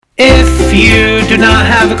If you do not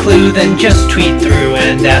have a clue, then just tweet through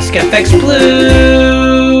and ask FX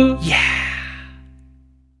Blue. Yeah.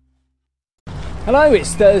 Hello,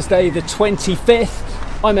 it's Thursday the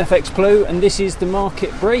 25th. I'm FX Blue and this is the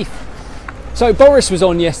market brief. So Boris was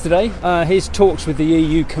on yesterday. His talks with the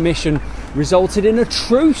EU Commission resulted in a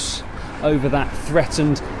truce over that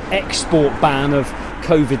threatened export ban of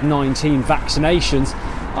COVID-19 vaccinations.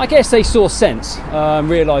 I guess they saw sense,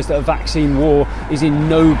 realised that a vaccine war is in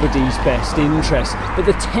nobody's best interest. But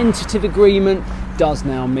the tentative agreement does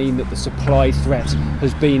now mean that the supply threat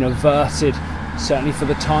has been averted, certainly for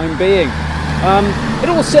the time being. It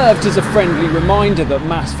all served as a friendly reminder that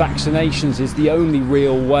mass vaccinations is the only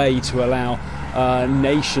real way to allow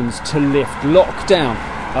nations to lift lockdown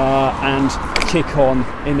and kick on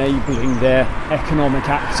enabling their economic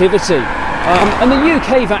activity. And the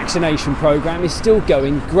UK vaccination programme is still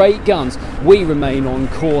going great guns. We remain on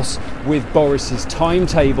course with Boris's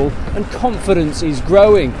timetable and confidence is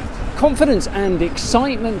growing. Confidence and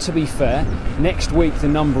excitement, to be fair. Next week the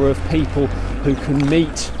number of people who can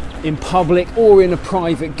meet in public or in a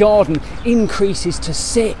private garden increases to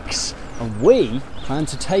 6, and we plan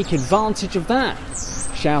to take advantage of that.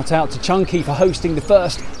 Shout out to Chunky for hosting the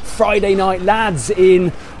first Friday Night Lads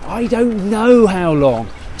in I don't know how long.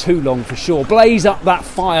 Too long for sure. Blaze up that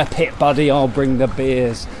fire pit, buddy, I'll bring the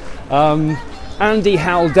beers. Andy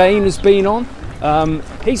Haldane has been on.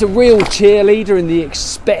 He's a real cheerleader in the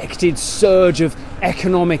expected surge of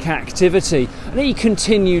economic activity, and he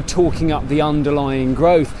continued talking up the underlying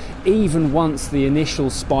growth even once the initial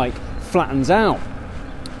spike flattens out.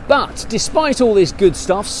 But despite all this good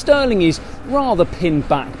stuff, sterling is rather pinned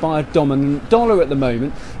back by a dominant dollar at the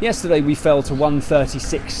moment. Yesterday we fell to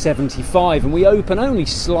 136.75 and we open only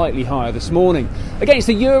slightly higher this morning. Against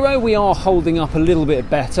the euro we are holding up a little bit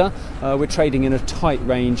better. We're trading in a tight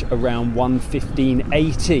range around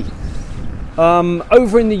 115.80.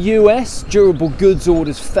 Over in the US, durable goods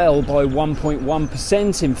orders fell by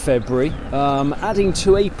 1.1% in February, adding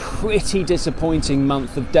to a pretty disappointing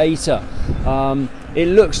month of data. It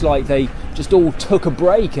looks like they just all took a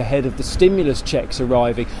break ahead of the stimulus checks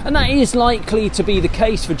arriving, and that is likely to be the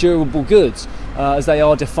case for durable goods, as they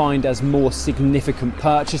are defined as more significant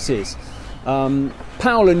purchases.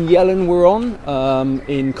 Powell and Yellen were on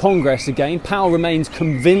in Congress again. Powell remains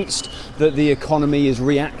convinced that the economy is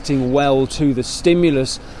reacting well to the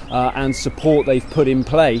stimulus and support they've put in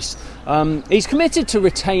place. He's committed to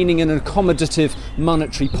retaining an accommodative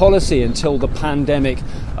monetary policy until the pandemic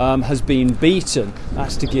has been beaten.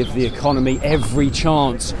 That's to give the economy every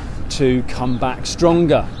chance to come back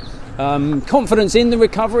stronger. Confidence in the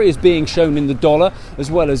recovery is being shown in the dollar as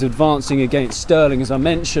well as advancing against sterling. As I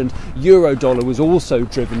mentioned, euro dollar was also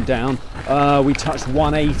driven down. We touched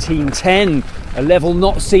 118.10, a level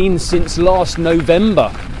not seen since last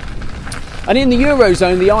November. And in the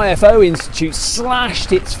Eurozone, the IFO Institute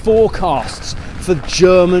slashed its forecasts for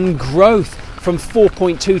German growth from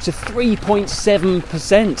 4.2 to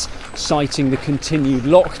 3.7%, citing the continued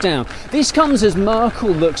lockdown. This comes as Merkel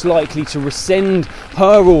looks likely to rescind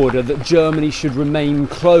her order that Germany should remain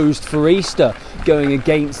closed for Easter, going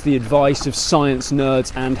against the advice of science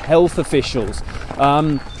nerds and health officials.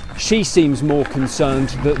 She seems more concerned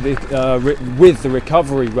that with the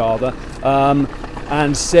recovery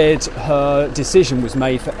and said her decision was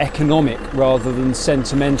made for economic rather than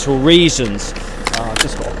sentimental reasons. I've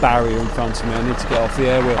just got a barrier in front of me, I need to get off the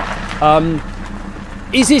air wheel.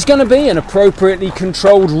 Is this going to be an appropriately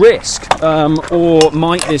controlled risk, or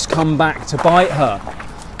might this come back to bite her?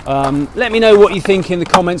 Let me know what you think in the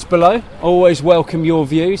comments below. Always welcome your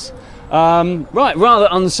views. Right, rather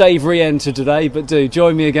unsavoury end to today, but do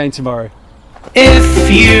join me again tomorrow.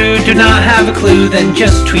 If you do not have a clue, then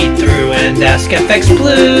just tweet through and ask FX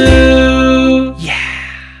Blue.